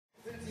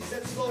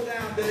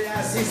behind Billie,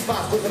 I see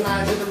spots with the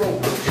lines in the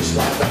road, just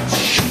like that.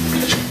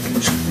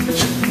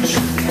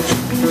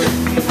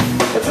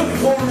 I took a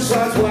corner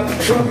sides, wiped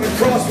the truck, and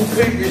crossed my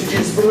fingers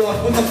just for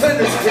luck. When the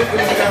fenders clipped in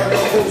the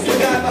parallel post, the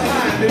guy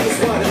behind me was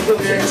sliding through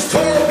the air, just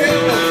tore me up.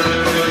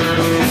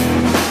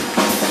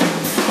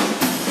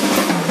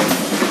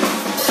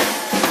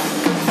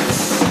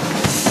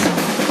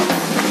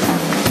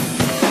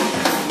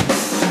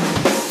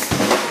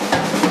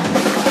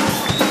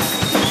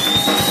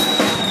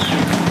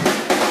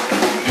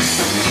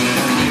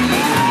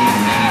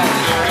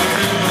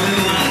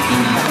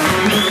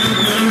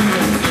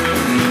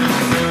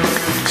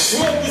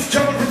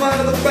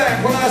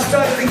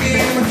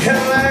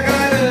 Cadillac, I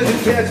know you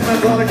catch my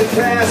thought I could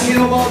pass. You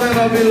know more than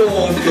I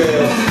belong,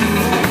 girl.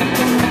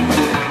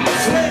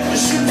 Flame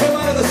was shooting from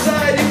out of the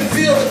side. You can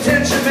feel the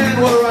tension,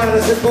 man. What a ride. I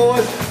said,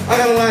 boys, I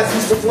got a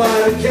license to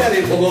fly to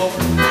Cadie pull up.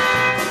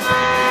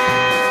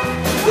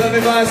 Let me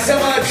buy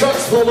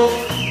semi-trucks pull up.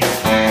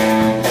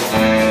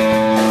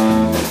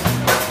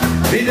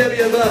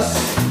 VW bus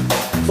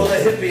full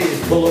of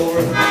hippies pull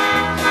over.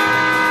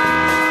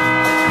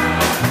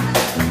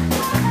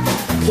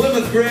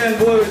 Plymouth Grand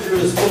Voyager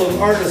is full of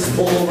artists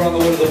pull over on the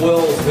way to the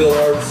Wellsville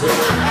Art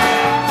Center.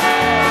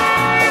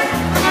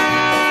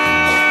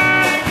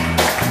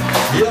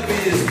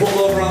 Yuppies pull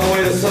over on the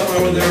way to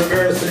somewhere with their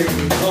embarrassing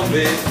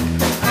Humvee.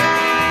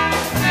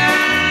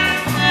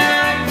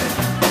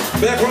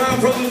 Back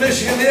around from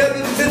Michigan, the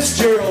Edmund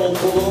Fitzgerald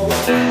pull over.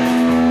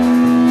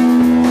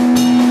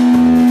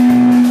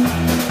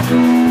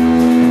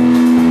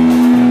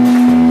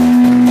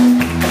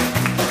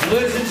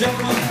 Ladies and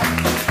gentlemen,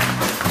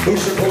 who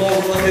should pull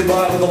over let me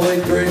by with the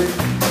late great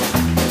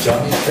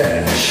Johnny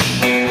Cash?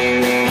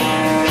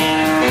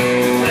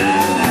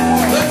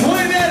 The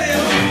Duane Eddy.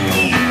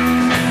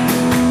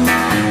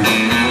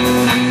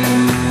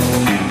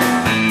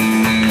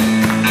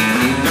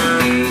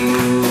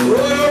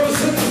 Roy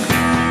Orbison.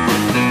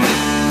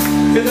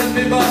 Could that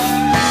be by?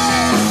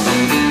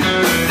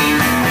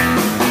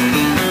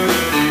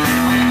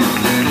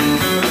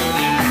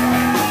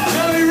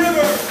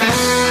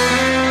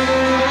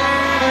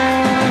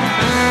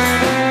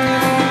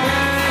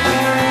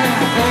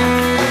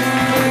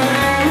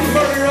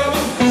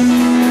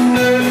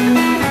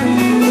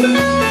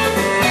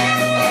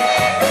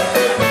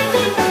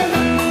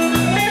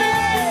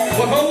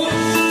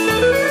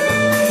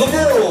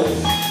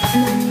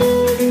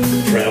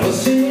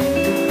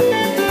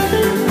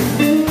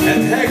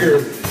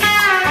 Haggard.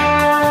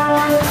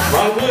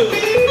 My blue.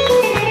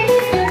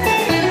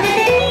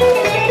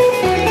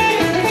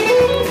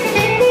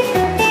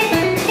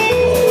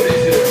 Oh,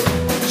 he's here.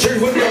 Sure,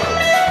 what you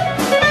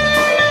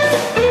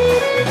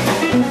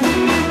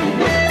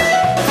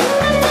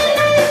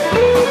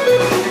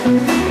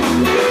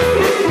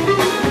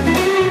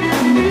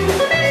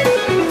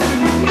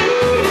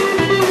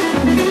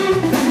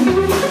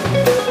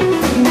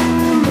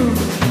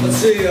let's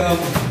see,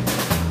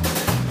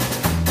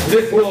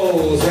 Dick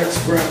Lowe's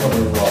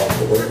ex-grandmother-in-law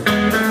for her.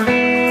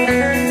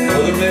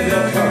 Mother maybe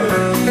I'll cover it.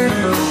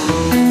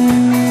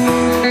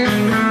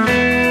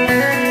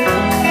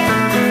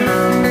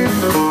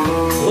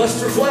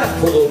 Lester Flat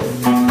pulled over.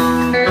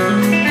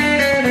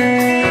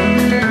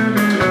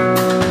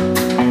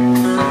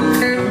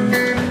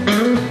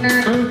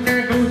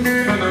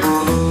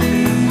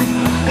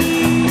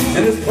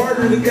 And his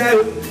partner, the guy,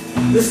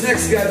 this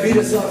next guy beat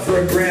us up for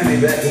a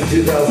Grammy back in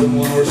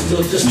 2001. We're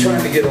still just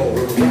trying to get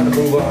over it. We're trying to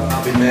move on and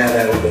not be mad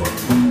at it, but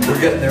we're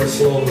getting there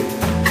slowly.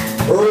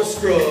 Earl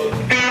Scruggs.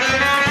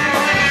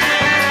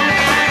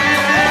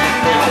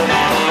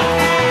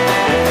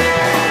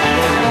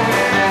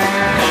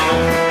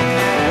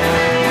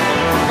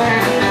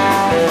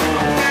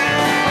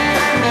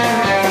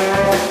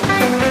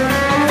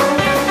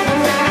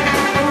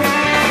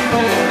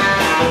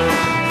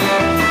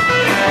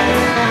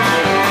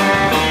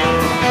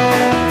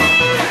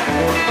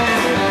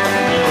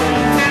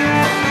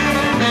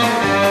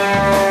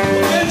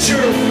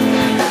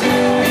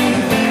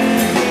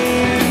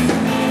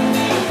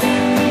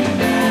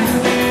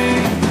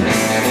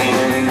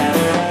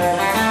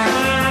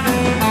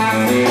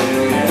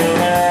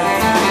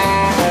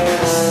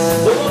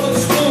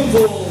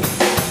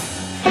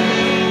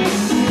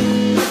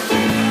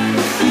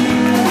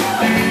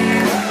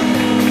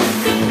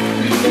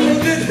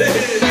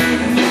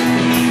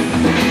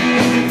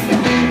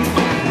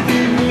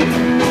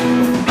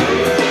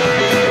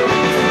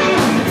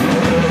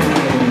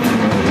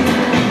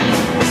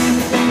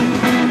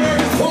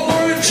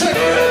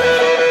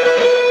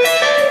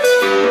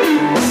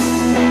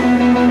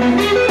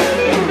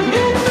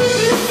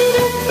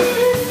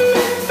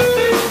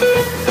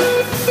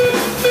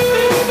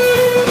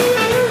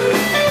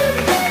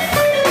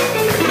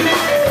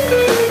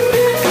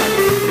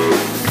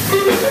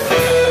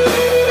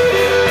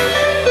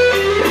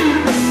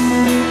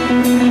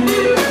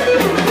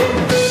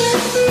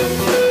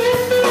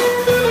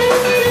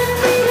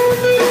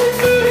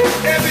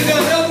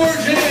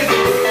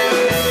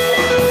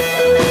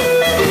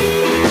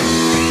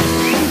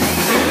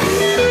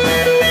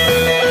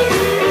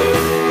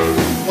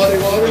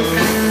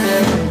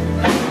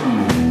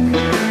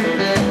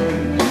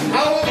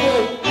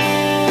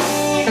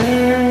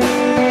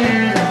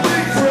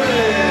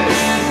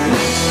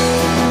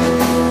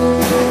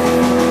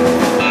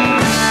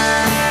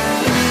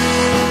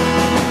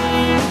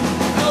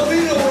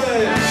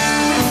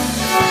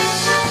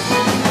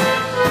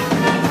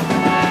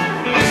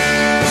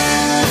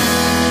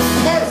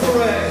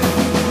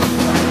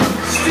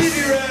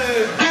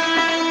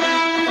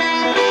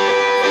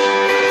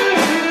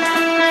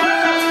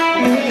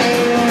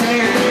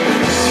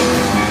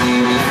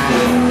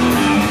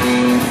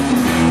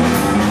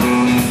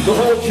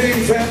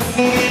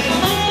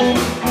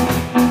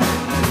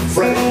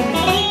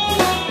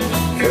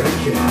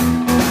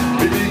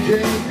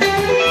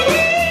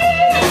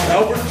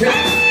 Alfred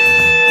King,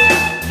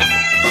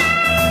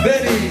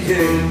 Ben E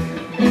King.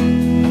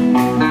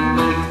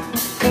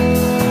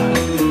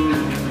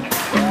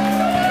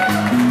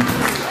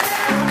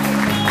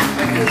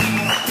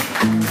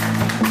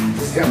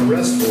 It's kind of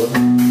restful.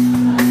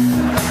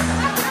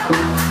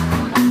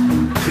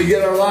 If you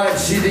get our live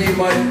CD, you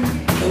might,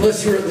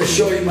 unless you were at the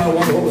show, you might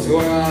wonder what was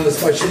going on in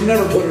this. I should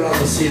never put it on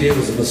the CD. It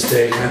was a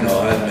mistake. I know,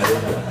 I admit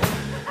it.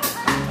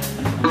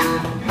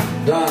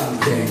 Don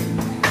King.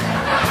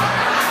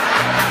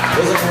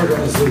 Doesn't work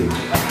on the CD.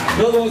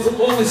 Another one's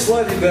only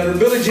slightly better.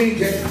 Billie Jean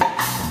King.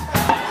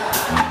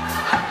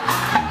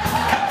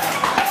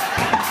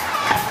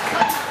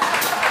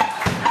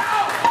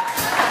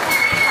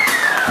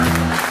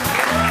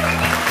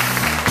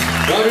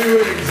 Bobby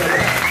Riggs.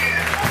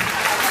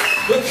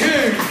 The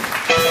King.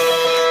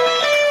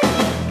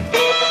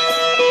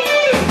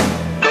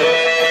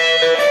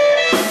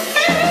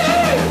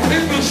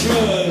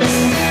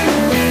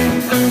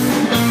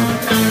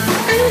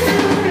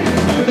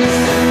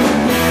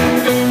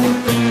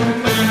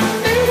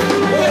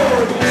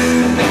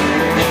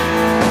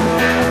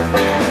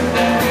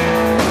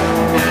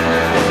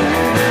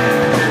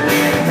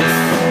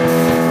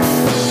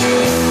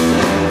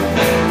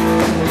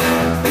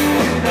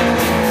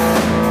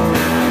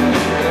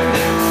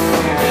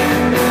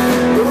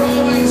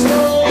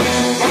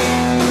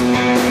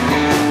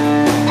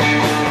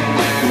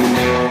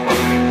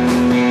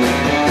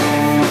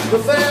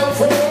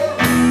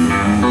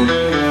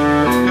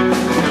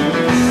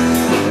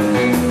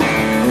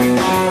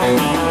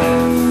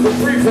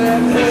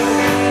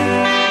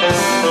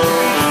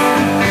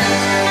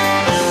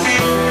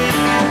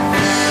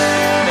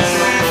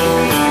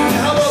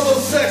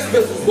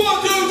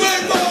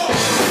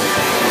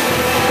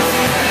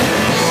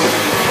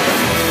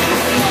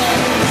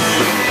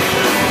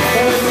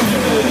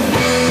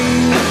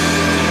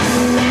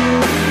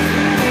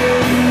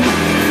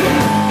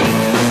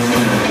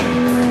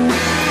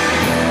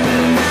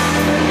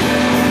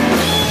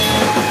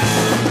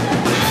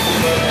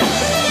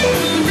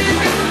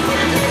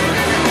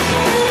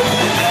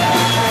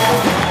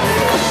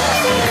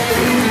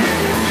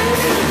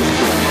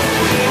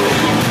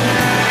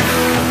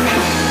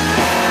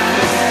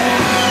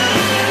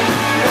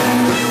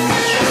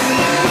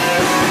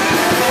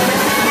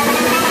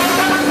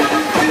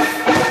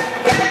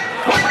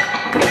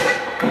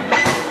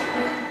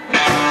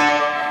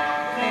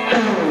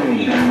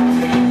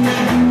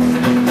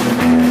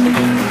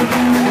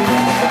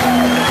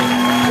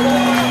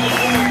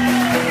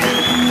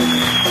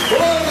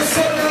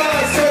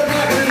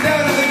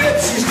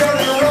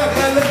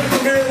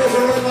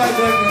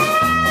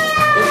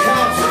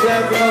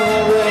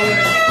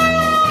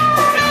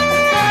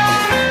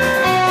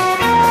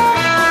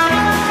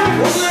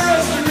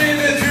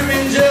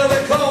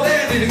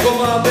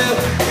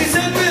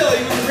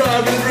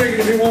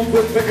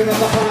 Picking up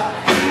the hot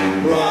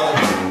rod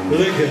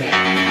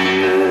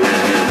Lincoln.